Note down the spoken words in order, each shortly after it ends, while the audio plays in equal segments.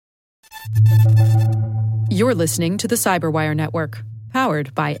You're listening to the Cyberwire Network,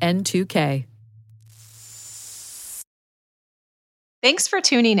 powered by N2K. Thanks for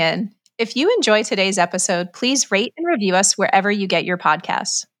tuning in. If you enjoy today's episode, please rate and review us wherever you get your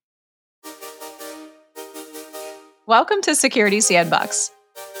podcasts. Welcome to Security Sandbox.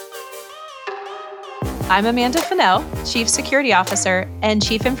 I'm Amanda Fennell, Chief Security Officer and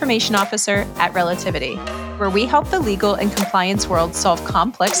Chief Information Officer at Relativity, where we help the legal and compliance world solve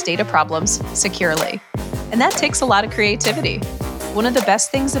complex data problems securely. And that takes a lot of creativity. One of the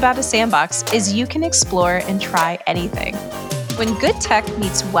best things about a sandbox is you can explore and try anything. When good tech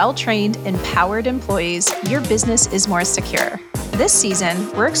meets well-trained, empowered employees, your business is more secure. This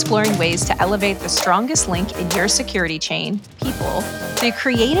season, we're exploring ways to elevate the strongest link in your security chain, people, through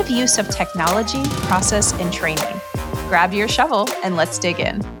creative use of technology, process, and training. Grab your shovel and let's dig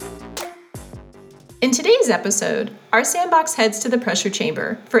in. In today's episode, our sandbox heads to the pressure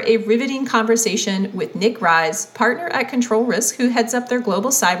chamber for a riveting conversation with Nick Rise, partner at Control Risk, who heads up their global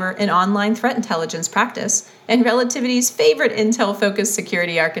cyber and online threat intelligence practice, and Relativity's favorite intel-focused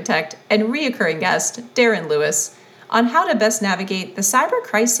security architect and reoccurring guest, Darren Lewis, on how to best navigate the cyber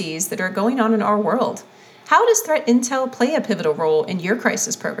crises that are going on in our world. How does threat intel play a pivotal role in your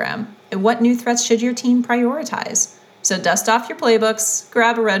crisis program? And what new threats should your team prioritize? So dust off your playbooks,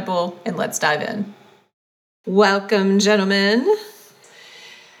 grab a Red Bull, and let's dive in. Welcome, gentlemen.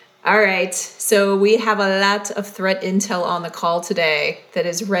 All right, so we have a lot of threat intel on the call today that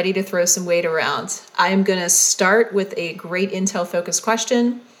is ready to throw some weight around. I am going to start with a great intel-focused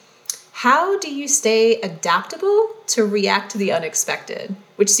question. How do you stay adaptable to react to the unexpected,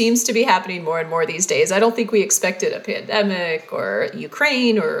 which seems to be happening more and more these days? I don't think we expected a pandemic or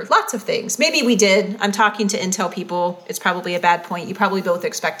Ukraine or lots of things. Maybe we did. I'm talking to intel people. It's probably a bad point. You probably both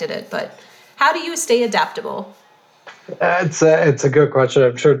expected it, but how do you stay adaptable? It's a good question.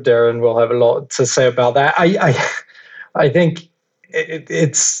 I'm sure Darren will have a lot to say about that. I think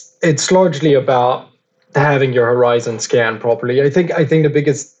it's largely about having your horizon scanned properly. I think the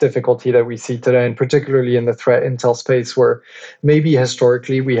biggest difficulty that we see today, and particularly in the threat intel space, where maybe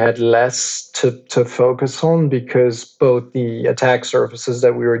historically we had less to focus on because both the attack surfaces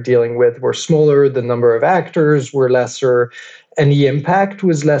that we were dealing with were smaller, the number of actors were lesser, and the impact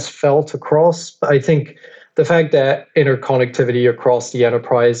was less felt across. I think the fact that interconnectivity across the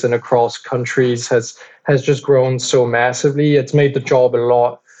enterprise and across countries has just grown so massively, it's made the job a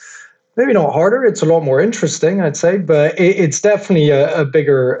lot, maybe not harder, it's a lot more interesting, I'd say, but it's definitely a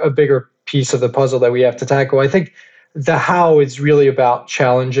bigger piece of the puzzle that we have to tackle. I think the how is really about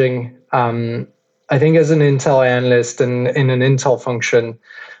challenging. I think as an Intel analyst and in an Intel function,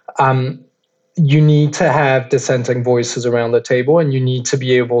 you need to have dissenting voices around the table, and you need to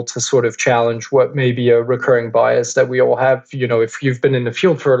be able to sort of challenge what may be a recurring bias that we all have. You know, if you've been in the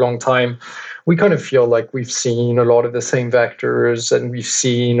field for a long time, we kind of feel like we've seen a lot of the same vectors and we've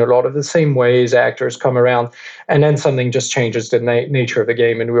seen a lot of the same ways actors come around, and then something just changes the nature of the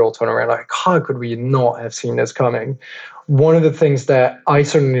game and we all turn around like, how could we not have seen this coming? One of the things that I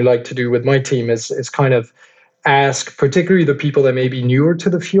certainly like to do with my team is kind of ask particularly the people that may be newer to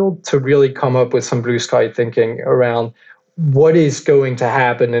the field to really come up with some blue sky thinking around what is going to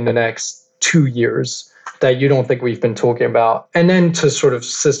happen in the next 2 years that you don't think we've been talking about. And then to sort of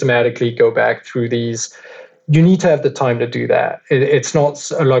systematically go back through these. You need to have the time to do that. It's not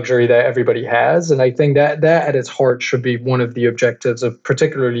a luxury that everybody has. And I think that at its heart should be one of the objectives of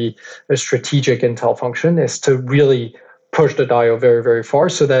particularly a strategic intel function, is to really push the dial very, very far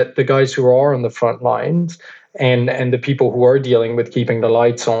so that the guys who are on the front lines and the people who are dealing with keeping the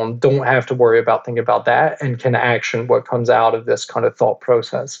lights on don't have to worry about thinking about that and can action what comes out of this kind of thought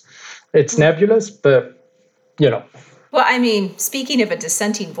process. It's nebulous, but, you know. Well, I mean, speaking of a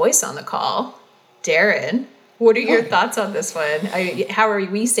dissenting voice on the call, Darren, what are your thoughts on this one? How are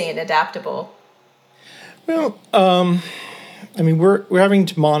we staying adaptable? Well, I mean, we're having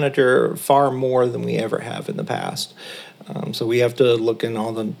to monitor far more than we ever have in the past. So we have to look in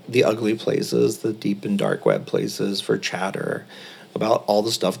all the ugly places, the deep and dark web places for chatter about all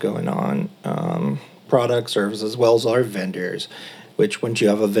the stuff going on, product, services, as well as our vendors, which once you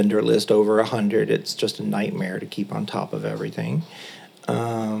have a vendor list over 100, it's just a nightmare to keep on top of everything.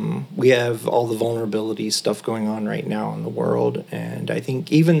 We have all the vulnerability stuff going on right now in the world, and I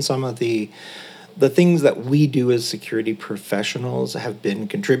think even some of the things that we do as security professionals have been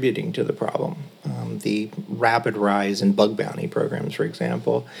contributing to the problem. The rapid rise in bug bounty programs, for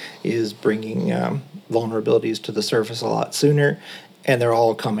example, is bringing vulnerabilities to the surface a lot sooner, and they're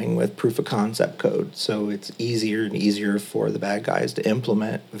all coming with proof of concept code. So it's easier and easier for the bad guys to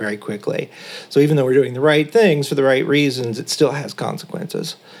implement very quickly. So even though we're doing the right things for the right reasons, it still has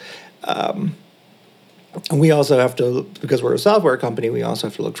consequences. And we also have to, because we're a software company, we also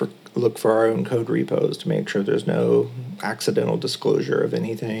have to look for our own code repos to make sure there's no accidental disclosure of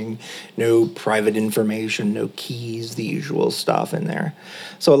anything, no private information, no keys, the usual stuff in there.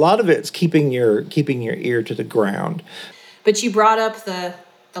 So a lot of it's keeping your ear to the ground. But you brought up the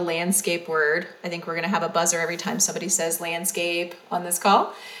landscape word. I think we're going to have a buzzer every time somebody says landscape on this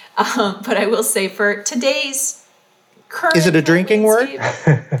call. But I will say for today's current... Is it a drinking word?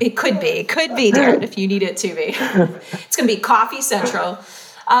 It could be, Darren, if you need it to be. It's going to be coffee central.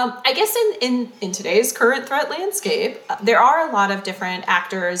 I guess in today's current threat landscape, there are a lot of different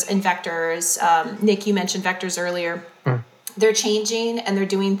actors and vectors. Nick, you mentioned vectors earlier. They're changing and they're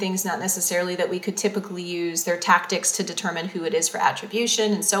doing things not necessarily that we could typically use. Their tactics to determine who it is for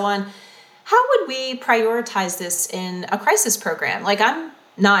attribution and so on. How would we prioritize this in a crisis program? Like, I'm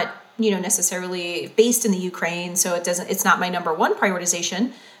not, necessarily based in the Ukraine, so it's not my number one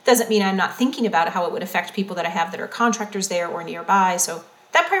prioritization. Doesn't mean I'm not thinking about how it would affect people that I have that are contractors there or nearby. So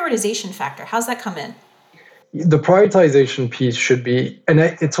that prioritization factor, how's that come in? The prioritization piece should be, and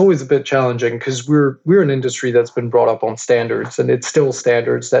it's always a bit challenging because we're an industry that's been brought up on standards, and it's still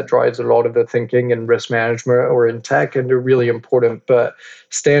standards that drives a lot of the thinking in risk management or in tech, and they're really important, but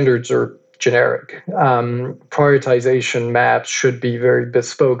standards are generic. Prioritization maps should be very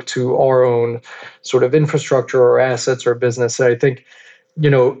bespoke to our own sort of infrastructure or assets or business. And I think,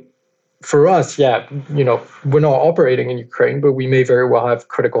 for us, we're not operating in Ukraine, but we may very well have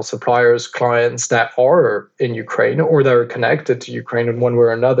critical suppliers, clients that are in Ukraine or that are connected to Ukraine in one way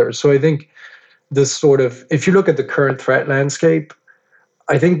or another. So I think this sort of, if you look at the current threat landscape,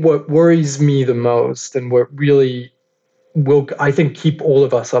 I think what worries me the most and what really will, I think, keep all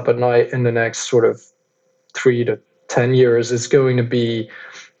of us up at night in the next sort of 3 to 10 years is going to be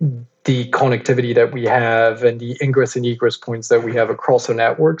the connectivity that we have and the ingress and egress points that we have across the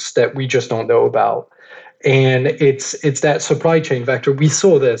networks that we just don't know about. And it's that supply chain vector. We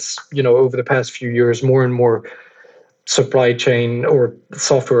saw this, over the past few years, more and more supply chain or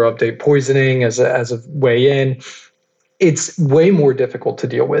software update poisoning as a way in. It's way more difficult to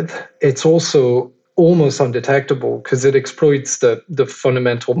deal with. It's also almost undetectable because it exploits the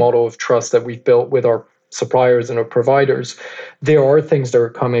fundamental model of trust that we've built with our suppliers and our providers. There are things that are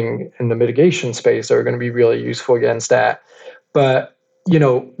coming in the mitigation space that are going to be really useful against that. But,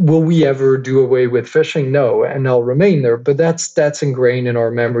 will we ever do away with phishing? No, and they'll remain there. But that's ingrained in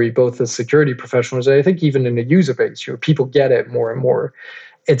our memory, both as security professionals and I think even in the user base. People get it more and more.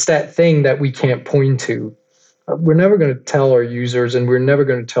 It's that thing that we can't point to. We're never going to tell our users, and we're never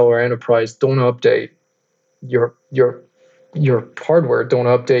going to tell our enterprise, don't update your hardware, don't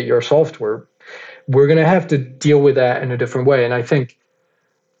update your software. We're going to have to deal with that in a different way. And I think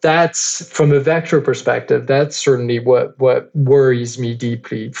that's, from a vector perspective, that's certainly what worries me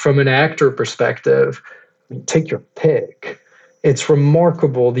deeply. From an actor perspective, take your pick. It's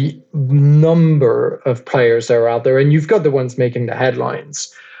remarkable the number of players that are out there, and you've got the ones making the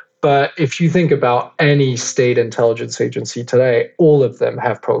headlines. But if you think about any state intelligence agency today, all of them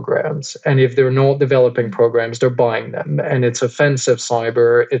have programs. And if they're not developing programs, they're buying them. And it's offensive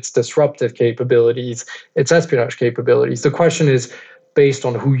cyber, it's disruptive capabilities, it's espionage capabilities. The question is, based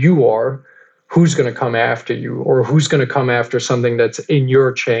on who you are, who's going to come after you, or who's going to come after something that's in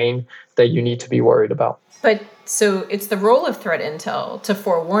your chain that you need to be worried about. But so it's the role of threat intel to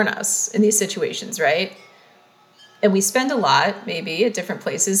forewarn us in these situations, right? And we spend a lot, maybe, at different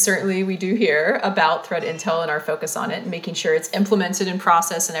places. Certainly we do hear about threat intel and our focus on it and making sure it's implemented in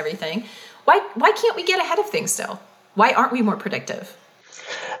process and everything. Why can't we get ahead of things still? Why aren't we more predictive?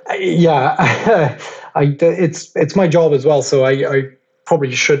 Yeah, it's my job as well, so I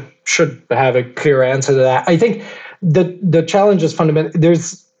probably should have a clear answer to that. I think the challenge is fundamental.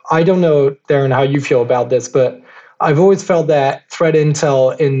 I don't know, Darren, how you feel about this, but I've always felt that threat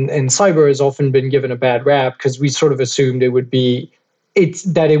intel in cyber has often been given a bad rap because we sort of assumed it would be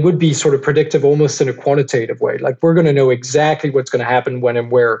sort of predictive almost in a quantitative way. Like, we're going to know exactly what's going to happen when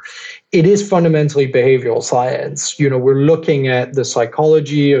and where. It is fundamentally behavioral science. We're looking at the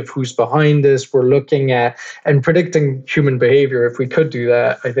psychology of who's behind this. We're looking at and predicting human behavior. If we could do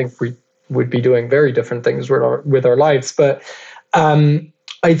that, I think we would be doing very different things with our lives. But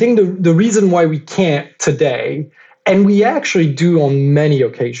I think the reason why we can't today, and we actually do on many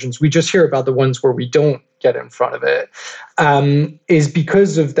occasions, we just hear about the ones where we don't get in front of it, is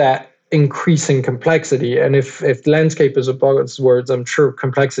because of that increasing complexity. And if landscape is a buzzword, I'm sure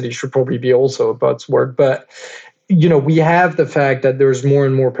complexity should probably be also a buzzword. But, we have the fact that there's more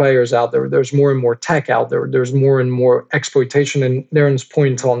and more players out there. There's more and more tech out there. There's more and more exploitation. And Darren's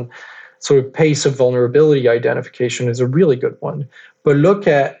point on sort of pace of vulnerability identification is a really good one. But look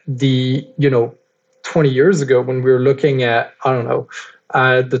at the, 20 years ago when we were looking at, I don't know,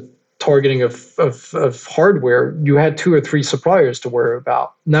 the targeting of hardware, you had 2 or 3 suppliers to worry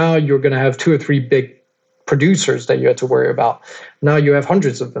about. Now you're going to have 2 or 3 big producers that you had to worry about. Now you have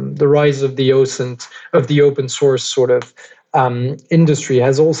hundreds of them. The rise of the open source sort of industry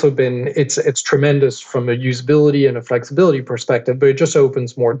has also been, it's tremendous from a usability and a flexibility perspective, but it just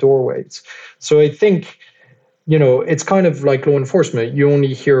opens more doorways. So I think, it's kind of like law enforcement. You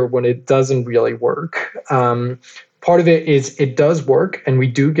only hear when it doesn't really work. Part of it is it does work, and we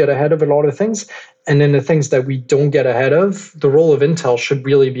do get ahead of a lot of things. And then the things that we don't get ahead of, the role of Intel should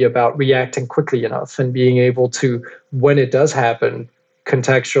really be about reacting quickly enough and being able to, when it does happen,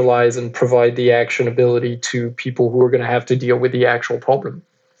 contextualize and provide the actionability to people who are going to have to deal with the actual problem.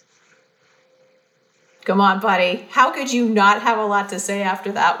 Come on, buddy. How could you not have a lot to say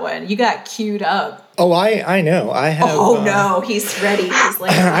after that one? You got queued up. Oh, I know. I have. Oh, no. He's ready. He's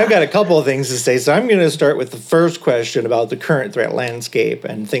like, I've got a couple of things to say. So I'm going to start with the first question about the current threat landscape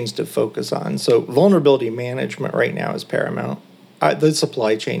and things to focus on. So vulnerability management right now is paramount. The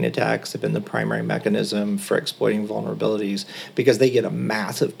supply chain attacks have been the primary mechanism for exploiting vulnerabilities because they get a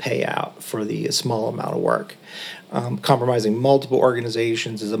massive payout for the small amount of work. Compromising multiple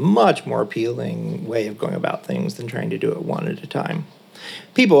organizations is a much more appealing way of going about things than trying to do it one at a time.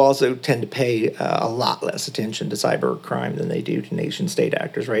 People also tend to pay a lot less attention to cyber crime than they do to nation-state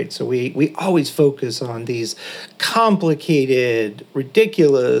actors, right? So we always focus on these complicated,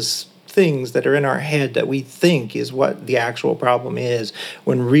 ridiculous things that are in our head that we think is what the actual problem is,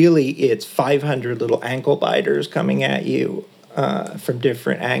 when really it's 500 little ankle biters coming at you from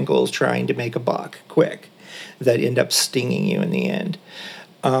different angles trying to make a buck quick that end up stinging you in the end.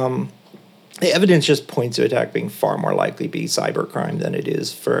 The evidence just points to attack being far more likely to be cybercrime than it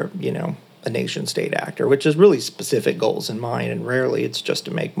is for, a nation-state actor, which has really specific goals in mind, and rarely it's just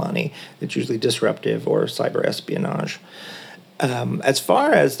to make money. It's usually disruptive or cyber espionage. As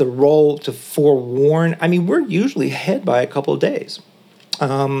far as the role to forewarn, we're usually ahead by a couple of days.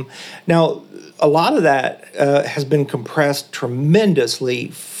 Now, a lot of that has been compressed tremendously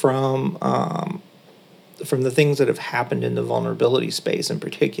from the things that have happened in the vulnerability space in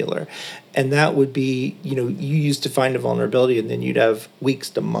particular. And that would be, you used to find a vulnerability and then you'd have weeks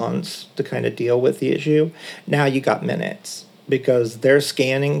to months to kind of deal with the issue. Now you got minutes, because they're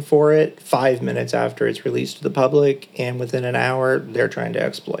scanning for it 5 minutes after it's released to the public, and within an hour, they're trying to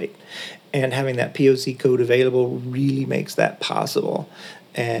exploit. And having that POC code available really makes that possible.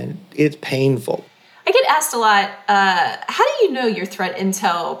 And it's painful. I get asked a lot, how do you know your threat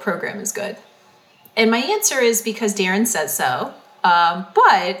intel program is good? And my answer is because Darren says so.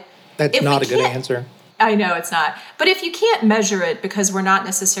 But that's not a good answer. I know it's not. But if you can't measure it because we're not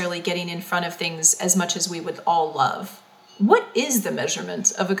necessarily getting in front of things as much as we would all love, what is the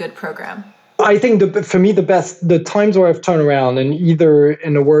measurement of a good program? I think for me, the times where I've turned around, and either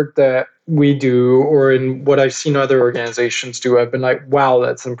in the work that we do or in what I've seen other organizations do, I've been like, wow,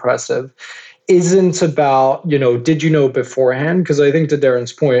 that's impressive, isn't about, did you know beforehand? Because I think to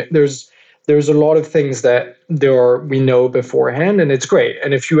Darren's point, there's a lot of things that we know beforehand, and it's great.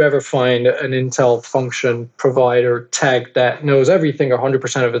 And if you ever find an Intel function provider tech that knows everything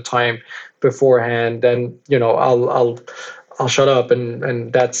 100% of the time beforehand, then I'll shut up,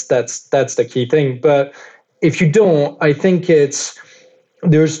 and that's the key thing. But if you don't, I think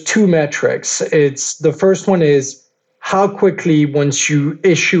there's 2 metrics. It's the first one is how quickly, once you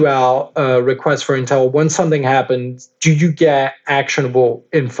issue out a request for Intel, when something happens, do you get actionable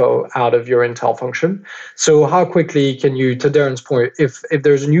info out of your Intel function? So how quickly can you, to Darren's point, if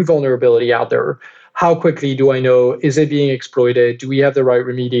there's a new vulnerability out there, how quickly do I know, is it being exploited? Do we have the right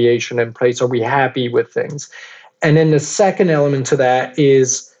remediation in place? Are we happy with things? And then the second element to that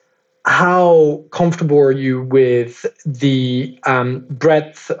is, how comfortable are you with the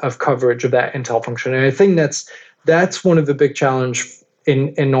breadth of coverage of that Intel function? And I think that's one of the big challenge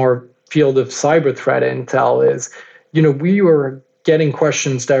in our field of cyber threat intel is, we are getting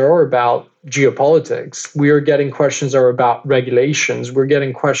questions that are about geopolitics. We are getting questions that are about regulations. We're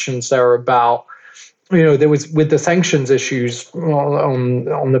getting questions that are about, there was with the sanctions issues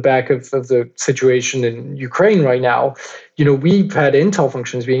on the back of the situation in Ukraine right now, we've had Intel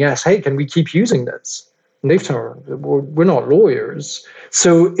functions being asked, hey, can we keep using this? And they've told, we're not lawyers.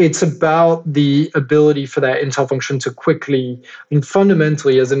 So it's about the ability for that Intel function to quickly,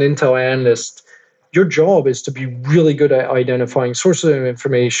 fundamentally as an Intel analyst, your job is to be really good at identifying sources of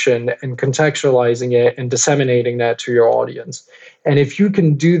information and contextualizing it and disseminating that to your audience. And if you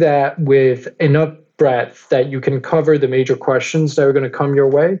can do that with enough breadth that you can cover the major questions that are going to come your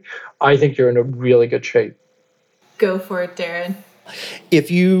way, I think you're in a really good shape. Go for it, Darren. If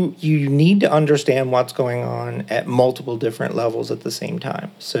you need to understand what's going on at multiple different levels at the same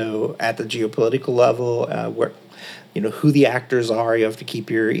time. So at the geopolitical level, where who the actors are, you have to keep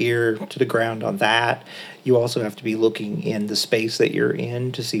your ear to the ground on that. You also have to be looking in the space that you're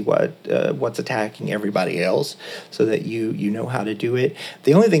in to see what's attacking everybody else, so that you know how to do it.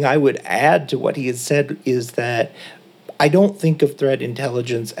 The only thing I would add to what he has said is that I don't think of threat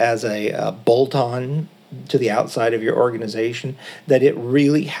intelligence as a bolt-on to the outside of your organization, that it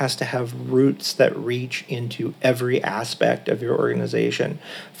really has to have roots that reach into every aspect of your organization,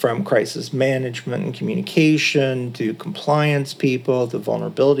 from crisis management and communication to compliance people to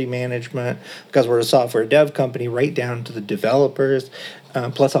vulnerability management, because we're a software dev company, right down to the developers,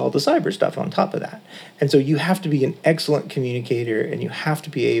 plus all the cyber stuff on top of that. And so you have to be an excellent communicator, and you have to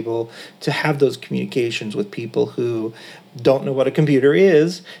be able to have those communications with people who don't know what a computer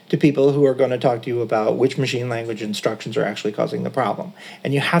is to people who are going to talk to you about which machine language instructions are actually causing the problem.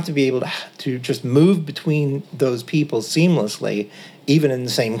 And you have to be able to just move between those people seamlessly, even in the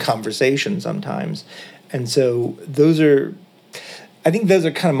same conversation sometimes. And so I think those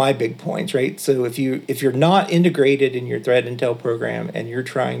are kind of my big points, right? So if you're not integrated in your threat intel program, and you're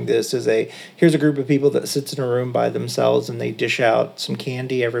trying this as here's a group of people that sits in a room by themselves and they dish out some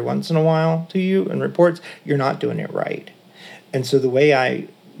candy every once in a while to you and reports, you're not doing it right. And so the way I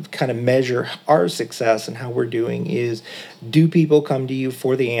kind of measure our success and how we're doing is, do people come to you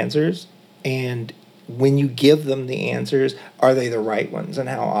for the answers? And when you give them the answers, are they the right ones? And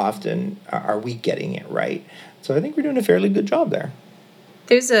how often are we getting it right? So I think we're doing a fairly good job there.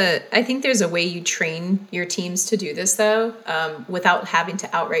 I think there's a way you train your teams to do this, though, without having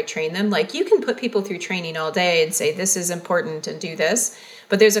to outright train them. Like, you can put people through training all day and say, this is important and do this.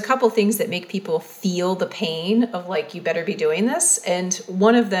 But there's a couple things that make people feel the pain of, like, you better be doing this. And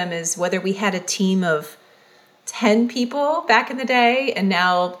one of them is whether we had a team of 10 people back in the day and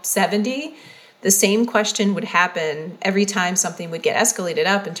now 70, the same question would happen every time something would get escalated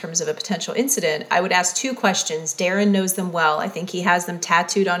up in terms of a potential incident. I would ask 2 questions. Darren knows them well. I think he has them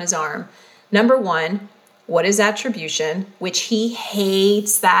tattooed on his arm. Number 1, what is attribution? Which he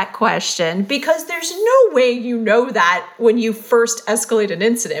hates that question, because there's no way you know that when you first escalate an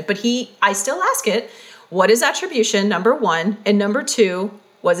incident. But I still ask it. What is attribution? Number 1. And number 2,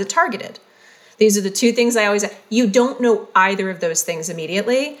 was it targeted? These are the 2 things I always ask. You don't know either of those things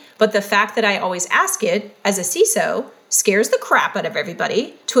immediately, but the fact that I always ask it as a CISO scares the crap out of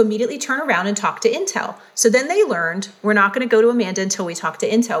everybody to immediately turn around and talk to Intel. So then they learned, we're not going to go to Amanda until we talk to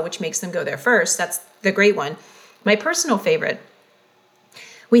Intel, which makes them go there first. That's the great one. My personal favorite,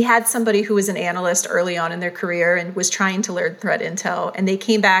 we had somebody who was an analyst early on in their career and was trying to learn threat intel, and they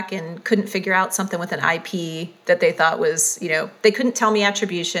came back and couldn't figure out something with an IP that they thought was, they couldn't tell me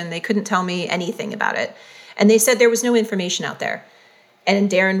attribution. They couldn't tell me anything about it. And they said there was no information out there. And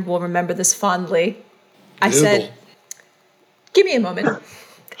Darren will remember this fondly. I said, give me a moment.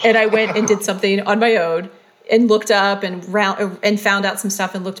 And I went and did something on my own and looked up and found out some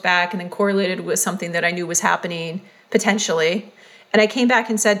stuff and looked back and then correlated with something that I knew was happening potentially. And I came back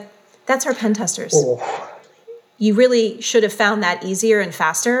and said, that's our pen testers. Oh. You really should have found that easier and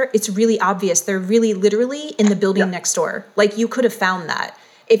faster. It's really obvious. They're really literally in the building next door. Like, you could have found that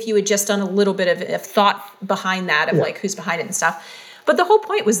if you had just done a little bit of thought behind that of like who's behind it and stuff. But the whole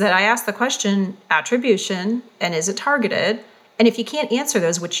point was that I asked the question, attribution, and is it targeted? And if you can't answer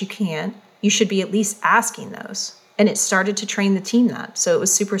those, which you can't, you should be at least asking those. And it started to train the team that. So it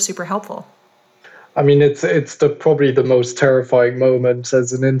was super, super helpful. I mean, it's probably the most terrifying moment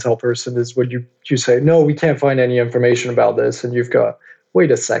as an Intel person is when you say, no, we can't find any information about this, and you've got, wait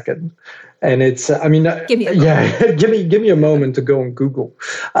a second, and it's give me a moment to go and Google.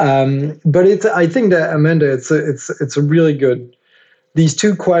 But I think that, Amanda, it's a really good. These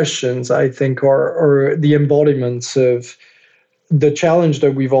 2 questions, I think, are the embodiments of the challenge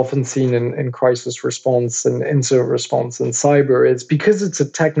that we've often seen in crisis response and incident response and cyber is because it's a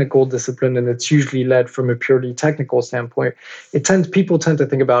technical discipline and it's usually led from a purely technical standpoint. People tend to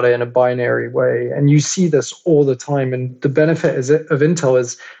think about it in a binary way, and you see this all the time. And the benefit of Intel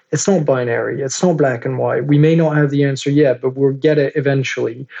is it's not binary, it's not black and white. We may not have the answer yet, but we'll get it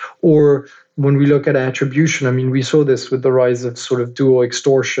eventually. Or when we look at attribution, I mean, we saw this with the rise of sort of dual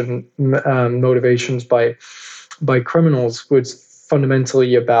extortion motivations by criminals, was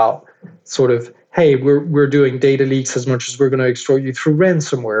fundamentally about sort of, hey, we're doing data leaks as much as we're going to extort you through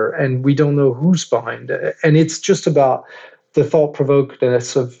ransomware, and we don't know who's behind it. And it's just about the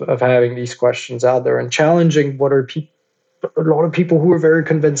thought-provokedness of having these questions out there and challenging what are a lot of people who are very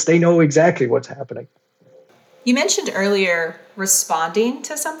convinced they know exactly what's happening. You mentioned earlier responding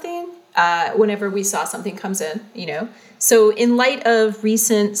to something. whenever we saw something comes in, So in light of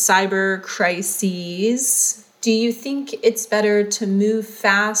recent cyber crises, do you think it's better to move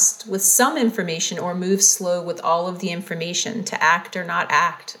fast with some information or move slow with all of the information, to act or not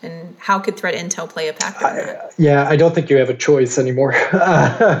act? And how could threat intel play a factor in that? Yeah, I don't think you have a choice anymore.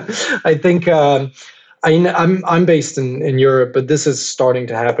 I think I'm based in Europe, but this is starting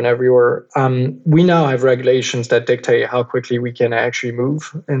to happen everywhere. We now have regulations that dictate how quickly we can actually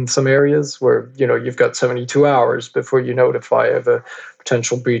move in some areas where, you've got 72 hours before you notify of a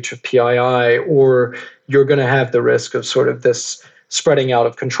potential breach of PII, or you're going to have the risk of sort of this spreading out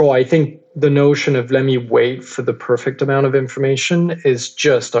of control. I think the notion of let me wait for the perfect amount of information is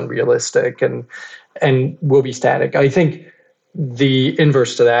just unrealistic and will be static. I think the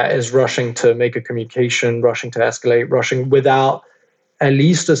inverse to that is rushing to make a communication, rushing to escalate, rushing without at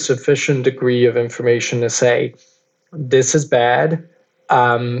least a sufficient degree of information to say, this is bad,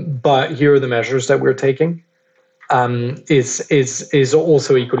 but here are the measures that we're taking. Is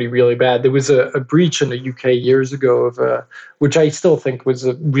also equally really bad. There was a breach in the UK years ago of which I still think was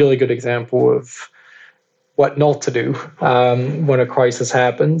a really good example of what not to do when a crisis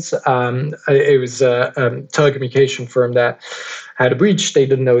happens. It was a telecommunication firm that had a breach. They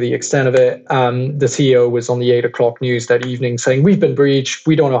didn't know the extent of it. The CEO was on the 8 o'clock news that evening saying, we've been breached.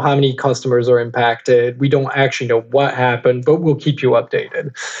 We don't know how many customers are impacted. We don't actually know what happened, but we'll keep you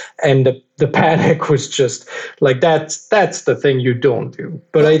updated. And the panic was just like, that's the thing you don't do.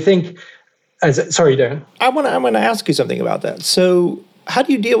 But I think, sorry, Darren. I want to ask you something about that. So how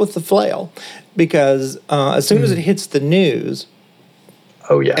do you deal with the flail? Because as soon as it hits the news,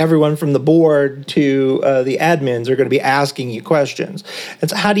 everyone from the board to the admins are going to be asking you questions. And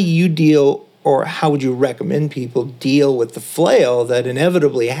so how do you deal, or how would you recommend people deal with the flail that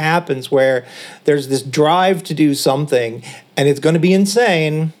inevitably happens, where there's this drive to do something and it's going to be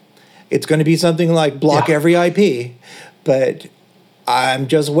insane? It's going to be something like block every IP, but I'm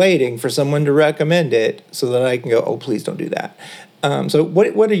just waiting for someone to recommend it so that I can go, oh, please don't do that. So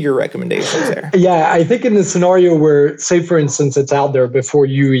what are your recommendations there? Yeah, I think in the scenario where, say, for instance, it's out there before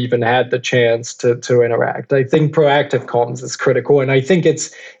you even had the chance to interact, I think proactive comms is critical. And I think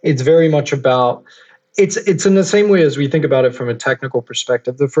it's very much about, it's in the same way as we think about it from a technical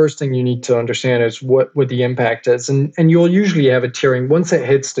perspective. The first thing you need to understand is what the impact is. And you'll usually have a tiering. Once it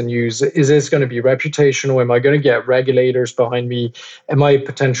hits the news, is this going to be reputational? Am I going to get regulators behind me? Am I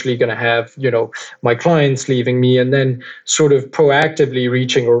potentially going to have, my clients leaving me? And then sort of proactively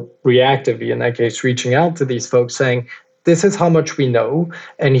reaching, or reactively in that case, reaching out to these folks saying, this is how much we know,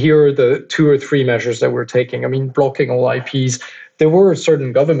 and here are the 2 or 3 measures that we're taking. I mean, blocking all IPs. There were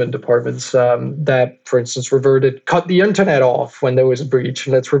certain government departments that, for instance, cut the internet off when there was a breach,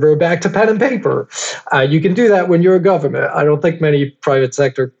 and let's revert back to pen and paper. You can do that when you're a government. I don't think many private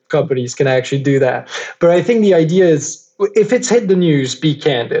sector companies can actually do that. But I think the idea is, if it's hit the news, be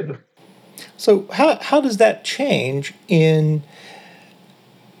candid. So how does that change in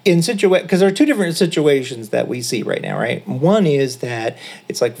because there are 2 different situations that we see right now, right? One is that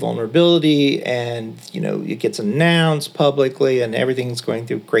it's like vulnerability, and it gets announced publicly and everything's going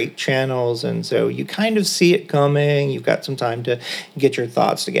through great channels, and so you kind of see it coming. You've got some time to get your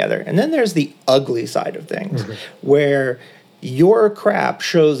thoughts together. And then there's the ugly side of things, where your crap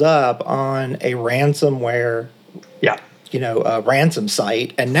shows up on a ransomware a ransom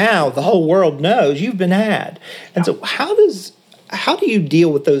site, and now the whole world knows you've been had. And so how do you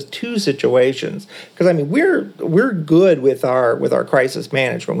deal with those 2 situations? Because I mean, we're good with our crisis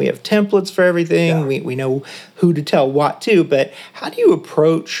management. We have templates for everything. Yeah. We know who to tell what to. But how do you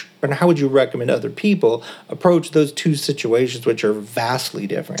approach, and how would you recommend other people approach those 2 situations, which are vastly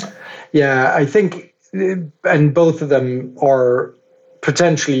different? Yeah, I think, and both of them are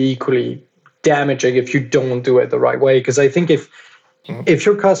potentially equally damaging if you don't do it the right way. Because I think if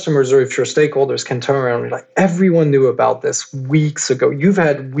your customers or if your stakeholders can turn around and be like, everyone knew about this weeks ago. You've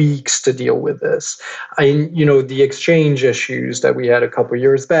had weeks to deal with this. The exchange issues that we had a couple of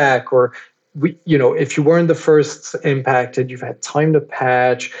years back, or if you weren't the first impacted, you've had time to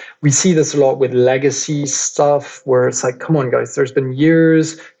patch. We see this a lot with legacy stuff where it's like, come on, guys, there's been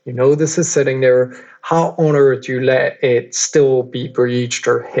years, this is sitting there. How on earth do you let it still be breached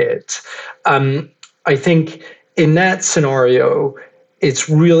or hit? I think in that scenario, it's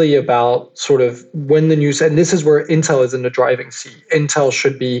really about sort of when the news, and this is where Intel is in the driving seat. Intel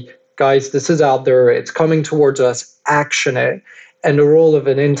should be, guys, this is out there, it's coming towards us, action it. And the role of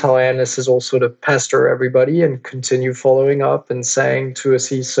an Intel analyst is also to pester everybody and continue following up and saying to a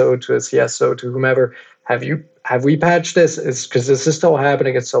CISO, to a CSO, to whomever, have we patched this? It's because this is still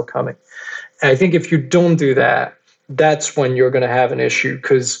happening, it's still coming. And I think if you don't do that, that's when you're going to have an issue,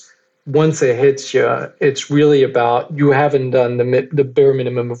 because once it hits you, it's really about you haven't done the bare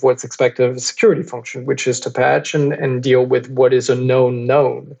minimum of what's expected of a security function, which is to patch and deal with what is a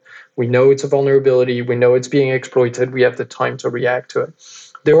known. We know it's a vulnerability. We know it's being exploited. We have the time to react to it.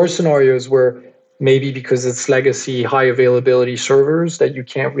 There are scenarios where maybe because it's legacy, high availability servers that you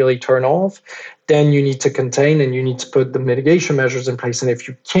can't really turn off, then you need to contain and you need to put the mitigation measures in place. And if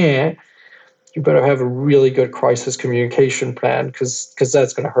you can't, you better have a really good crisis communication plan because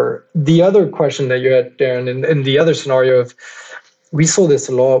that's going to hurt. The other question that you had, Darren, in the other scenario of, we saw this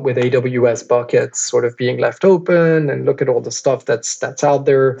a lot with AWS buckets sort of being left open and look at all the stuff that's out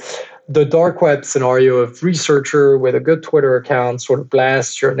there. The dark web scenario of researcher with a good Twitter account sort of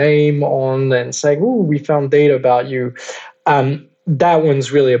blasts your name on and saying, "Ooh, we found data about you." That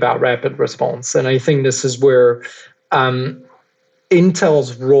one's really about rapid response. And I think this is where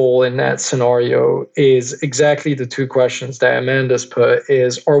Intel's role in that scenario is exactly the two questions that Amanda's put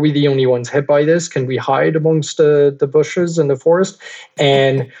is, are we the only ones hit by this? Can we hide amongst the bushes in the forest?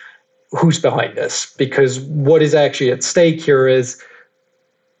 And who's behind this? Because what is actually at stake here is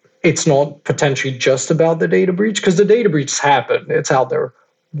it's not potentially just about the data breach, because the data breach has happened. It's out there.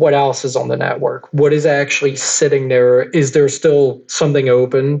 What else is on the network? What is actually sitting there? Is there still something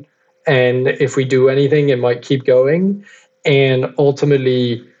open? And if we do anything, it might keep going. And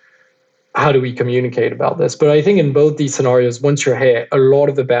ultimately, how do we communicate about this? But I think in both these scenarios, once you're hit, a lot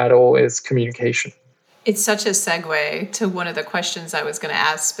of the battle is communication. It's such a segue to one of the questions I was going to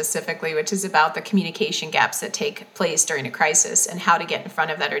ask specifically, which is about the communication gaps that take place during a crisis and how to get in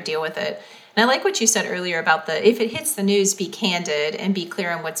front of that or deal with it. And I like what you said earlier about if it hits the news, be candid and be clear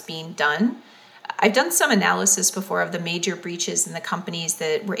on what's being done. I've done some analysis before of the major breaches in the companies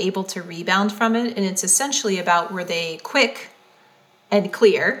that were able to rebound from it. And it's essentially about, were they quick and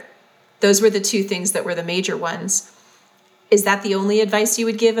clear? Those were the two things that were the major ones. Is that the only advice you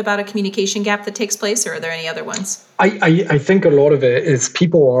would give about a communication gap that takes place, or are there any other ones? I think a lot of it is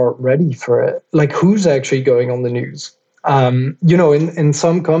people aren't ready for it. Like, who's actually going on the news? In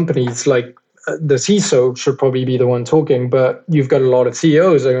some companies, like the CISO should probably be the one talking, but you've got a lot of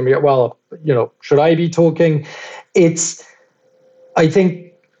CEOs that are going to be, well, should I be talking? I think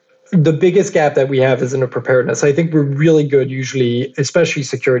the biggest gap that we have is in the preparedness. I think we're really good usually, especially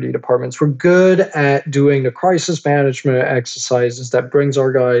security departments. We're good at doing the crisis management exercises that brings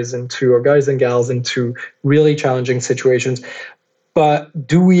our guys and gals into really challenging situations. But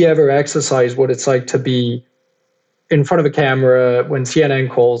do we ever exercise what it's like to be in front of a camera when CNN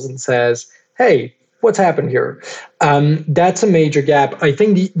calls and says, "Hey, what's happened here?" That's a major gap. I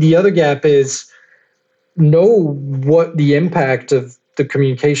think the other gap is know what the impact of the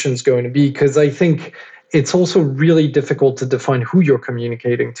communication is going to be, because I think it's also really difficult to define who you're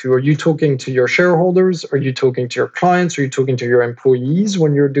communicating to. Are you talking to your shareholders? Are you talking to your clients? Are you talking to your employees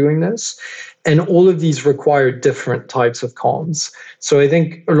when you're doing this? And all of these require different types of comms. So I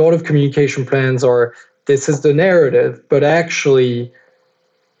think a lot of communication plans are, this is the narrative, but actually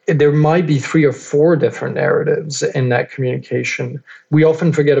there might be 3 or 4 different narratives in that communication. We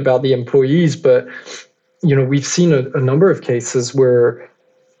often forget about the employees, but we've seen a number of cases where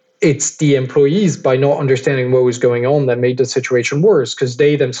it's the employees, by not understanding what was going on, that made the situation worse, because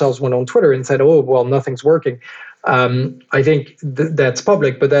they themselves went on Twitter and said, "Oh, well, nothing's working." I think that's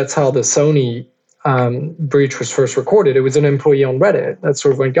public, but that's how the Sony breach was first recorded. It was an employee on Reddit that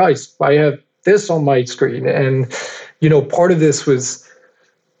sort of went, "Guys, I have this on my screen." And, part of this was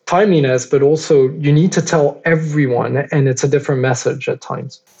timeliness, but also you need to tell everyone, and it's a different message at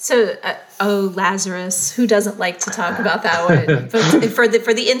times. So, Lazarus, who doesn't like to talk about that one? But for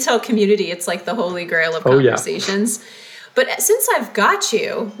the Intel community, it's like the holy grail of conversations. Yeah. But since I've got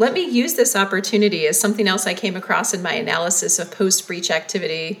you, let me use this opportunity as something else I came across in my analysis of post-breach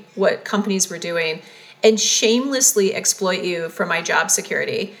activity, what companies were doing, and shamelessly exploit you for my job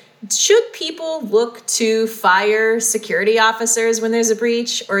security. Should people look to fire security officers when there's a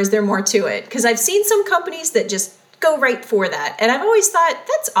breach, or is there more to it? Because I've seen some companies that just go right for that. And I've always thought,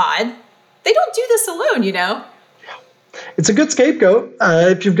 that's odd. They don't do this alone, It's a good scapegoat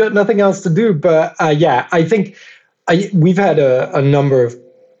if you've got nothing else to do. But I think we've had a number of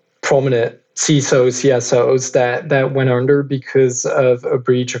prominent CISOs, CSOs that went under because of a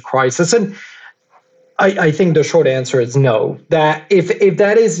breach, a crisis. And I think the short answer is no. That if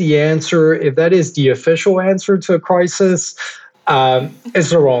that is the answer, if that is the official answer to a crisis, it's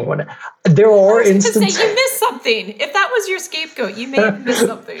the wrong one. There are instances. You missed something. If that was your scapegoat, you may have missed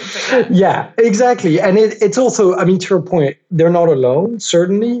something. But yeah, exactly. And it's also, to your point, they're not alone,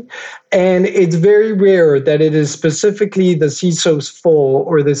 certainly. And it's very rare that it is specifically the CISO's fault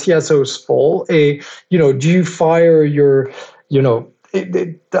or the CSO's fault. Do you fire your,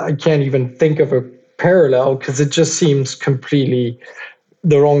 I can't even think of a parallel because it just seems completely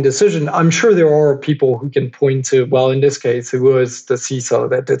the wrong decision. I'm sure there are people who can point to, well, in this case, it was the CISO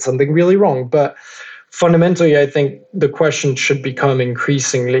that did something really wrong. But fundamentally, I think the question should become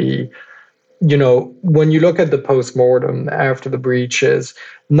increasingly, when you look at the postmortem after the breaches,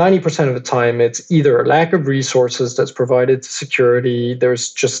 90% of the time, it's either a lack of resources that's provided to security.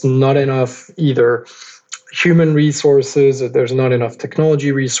 There's just not enough either human resources, or there's not enough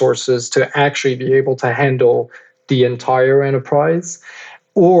technology resources to actually be able to handle the entire enterprise,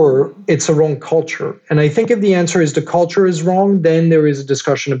 or it's a wrong culture. And I think if the answer is the culture is wrong, then there is a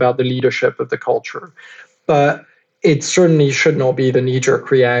discussion about the leadership of the culture. But it certainly should not be the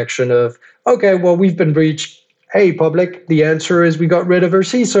knee-jerk reaction of, okay, well, we've been breached. Hey, public, the answer is we got rid of our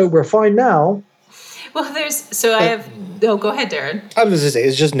CISO. We're fine now. Well, go ahead, Darren. I was going to say,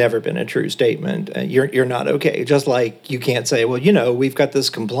 it's just never been a true statement. You're not okay. Just like you can't say, well, we've got this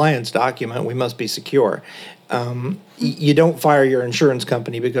compliance document, we must be secure. You don't fire your insurance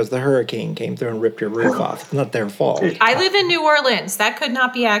company because the hurricane came through and ripped your roof off. It's not their fault. I live in New Orleans. That could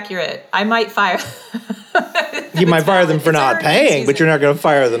not be accurate. I might fire. You might fire them for not paying, but you're not going to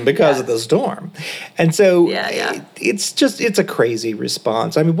fire them because of the storm. And so it's a crazy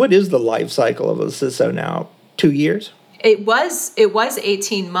response. I mean, what is the life cycle of a CISO now? 2 years? It was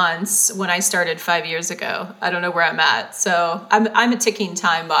 18 months when I started 5 years ago. I don't know where I'm at. So I'm a ticking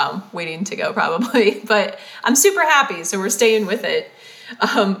time bomb waiting to go probably, but I'm super happy. So we're staying with it.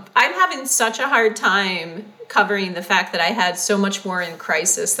 I'm having such a hard time covering the fact that I had so much more in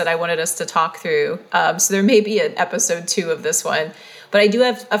crisis that I wanted us to talk through. So there may be an episode 2 of this one, but I do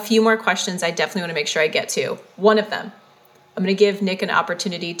have a few more questions I definitely want to make sure I get to. One of them, I'm going to give Nick an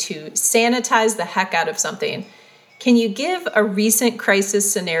opportunity to sanitize the heck out of something. Can you give a recent crisis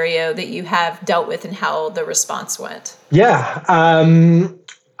scenario that you have dealt with and how the response went? Yeah.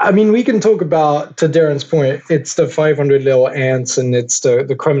 I mean, we can talk about, to Darren's point, it's the 500 little ants and it's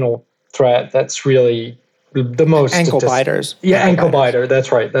the criminal threat that's really the most... Ankle biters. Yeah, ankle biter.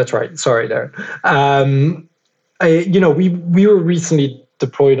 That's right. Sorry, Darren. We were recently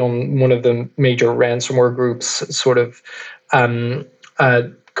deployed on one of the major ransomware groups, sort of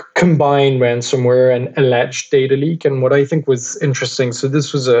combined ransomware and alleged data leak. And what I think was interesting, so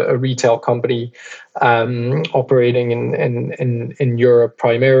this was a retail company operating in Europe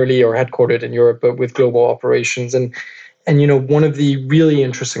primarily, or headquartered in Europe, but with global operations. And one of the really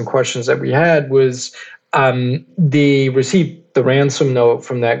interesting questions that we had was they received the ransom note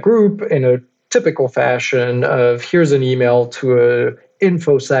from that group in a typical fashion of, here's an email to a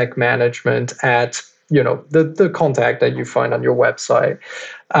InfoSec management at the contact that you find on your website.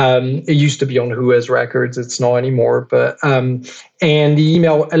 It used to be on Whois records. It's not anymore. But and the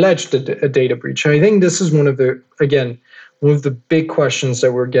email alleged a data breach. And I think this is one of the big questions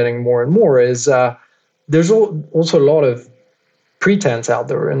that we're getting more and more is there's also a lot of pretense out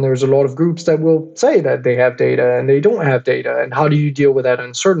there, and there's a lot of groups that will say that they have data and they don't have data. And how do you deal with that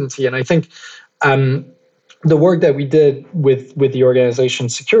uncertainty? And I think the work that we did with the organization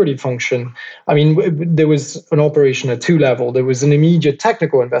security function, I mean, there was an operation at 2 levels. There was an immediate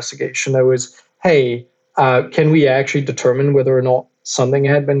technical investigation. There was, hey, can we actually determine whether or not something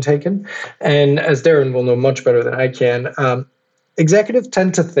had been taken? And as Darren will know much better than I can, executives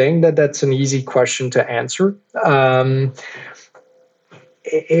tend to think that that's an easy question to answer.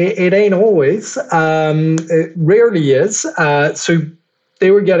 It ain't always. It rarely is. So they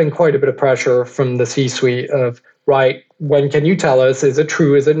were getting quite a bit of pressure from the C-suite of, right, when can you tell us, is it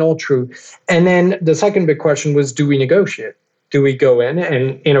true, is it not true? And then the second big question was, do we negotiate? Do we go in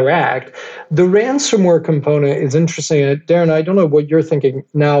and interact? The ransomware component is interesting. Darren, I don't know what you're thinking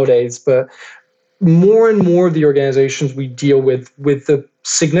nowadays, but more and more of the organizations we deal with the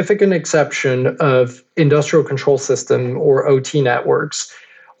significant exception of industrial control system or OT networks,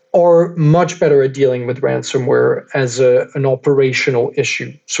 are much better at dealing with ransomware as an operational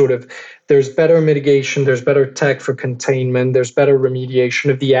issue. Sort of, there's better mitigation, there's better tech for containment, there's better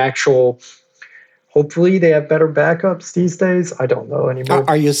remediation of the actual. Hopefully, they have better backups these days. I don't know anymore.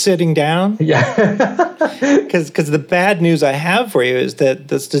 Are you sitting down? Yeah. Because the bad news I have for you is that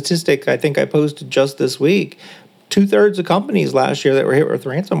the statistic I think I posted just this week, 2/3 of companies last year that were hit with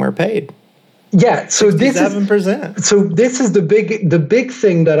ransomware paid. Yeah, so 67%. This is the big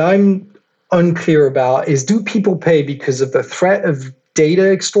thing that I'm unclear about is, do people pay because of the threat of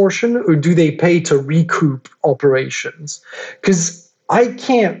data extortion, or do they pay to recoup operations? Because I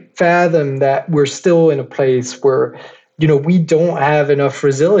can't fathom that we're still in a place where we don't have enough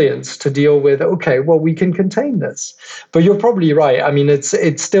resilience to deal with, okay, well, we can contain this. But you're probably right. I mean, it's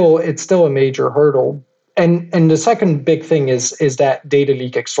still a major hurdle. And the second big thing is that data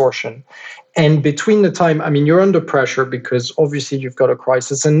leak extortion. And between the time, I mean, you're under pressure because obviously you've got a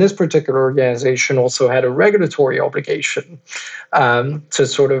crisis. And this particular organization also had a regulatory obligation to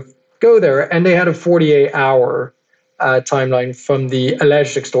sort of go there. And they had a 48-hour timeline from the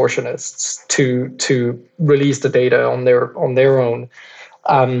alleged extortionists to release the data on their own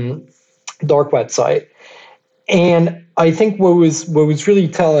dark web site. And I think what was really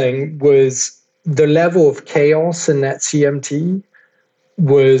telling was the level of chaos in that CMT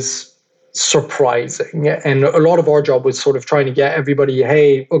was surprising. And a lot of our job was sort of trying to get everybody,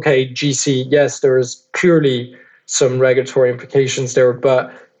 hey, okay, GC, yes, there is clearly some regulatory implications there,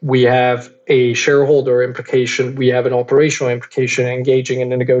 but we have a shareholder implication, we have an operational implication engaging in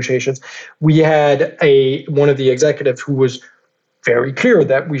the negotiations. We had one of the executives who was very clear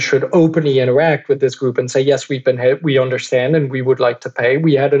that we should openly interact with this group and say, yes, we've been hit, we understand, and we would like to pay.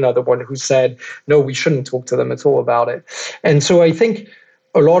 We had another one who said, no, we shouldn't talk to them at all about it. And so I think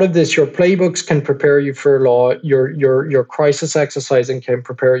a lot of this, your playbooks can prepare you for a lot, your crisis exercising can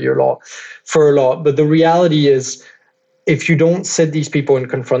prepare you for a lot. But the reality is, if you don't sit these people and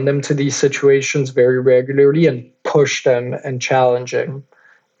confront them to these situations very regularly and push them and challenge them,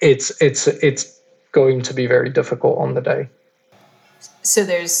 it's going to be very difficult on the day. So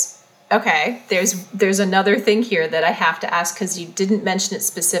there's another thing here that I have to ask because you didn't mention it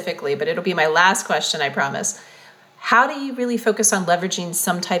specifically, but it'll be my last question, I promise. How do you really focus on leveraging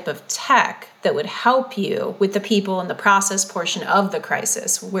some type of tech that would help you with the people and the process portion of the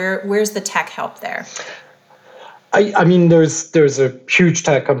crisis? Where's the tech help there? I mean, there's a huge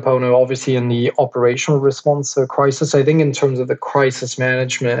tech component, obviously, in the operational response to a crisis. I think in terms of the crisis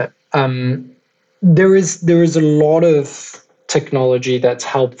management, there is a lot of technology that's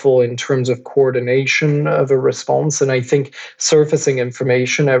helpful in terms of coordination of a response. And I think surfacing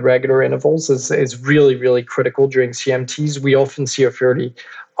information at regular intervals is really, really critical during CMTs. We often see a fairly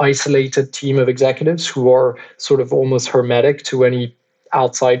isolated team of executives who are sort of almost hermetic to any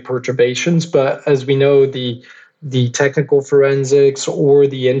outside perturbations. But as we know, the technical forensics or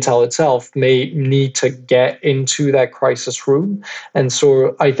the intel itself may need to get into that crisis room. And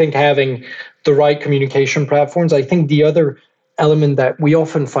so I think having the right communication platforms, I think the other element that we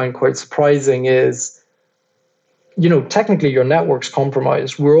often find quite surprising is, technically your network's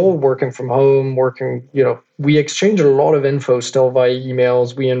compromised. We're all working from home, we exchange a lot of info still via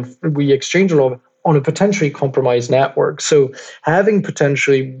emails. We exchange a lot on a potentially compromised network. So having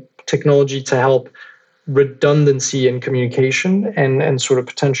potentially technology to help redundancy in communication and sort of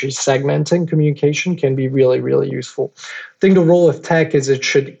potentially segmenting communication can be really, really useful. I think the role of tech is it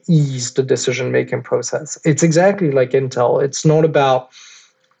should ease the decision-making process. It's exactly like Intel. It's not about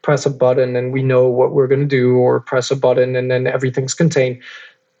press a button and we know what we're going to do, or press a button and then everything's contained.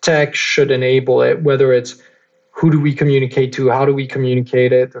 Tech should enable it, whether it's who do we communicate to, how do we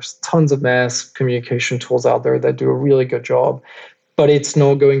communicate it. There's tons of mass communication tools out there that do a really good job, but it's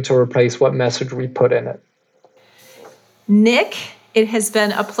not going to replace what message we put in it. Nick, it has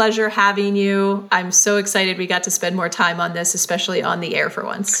been a pleasure having you. I'm so excited we got to spend more time on this, especially on the air for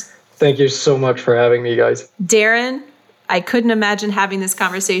once. Thank you so much for having me, guys. Darren, I couldn't imagine having this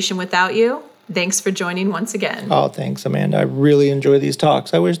conversation without you. Thanks for joining once again. Oh, thanks, Amanda. I really enjoy these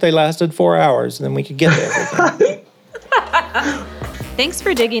talks. I wish they lasted 4 hours and then we could get to everything. Thanks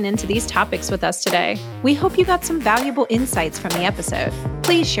for digging into these topics with us today. We hope you got some valuable insights from the episode.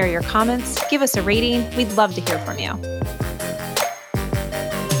 Please share your comments, give us a rating. We'd love to hear from you.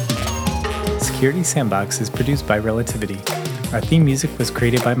 Security Sandbox is produced by Relativity. Our theme music was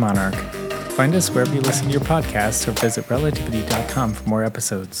created by Monarch. Find us wherever you listen to your podcasts or visit relativity.com for more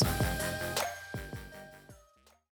episodes.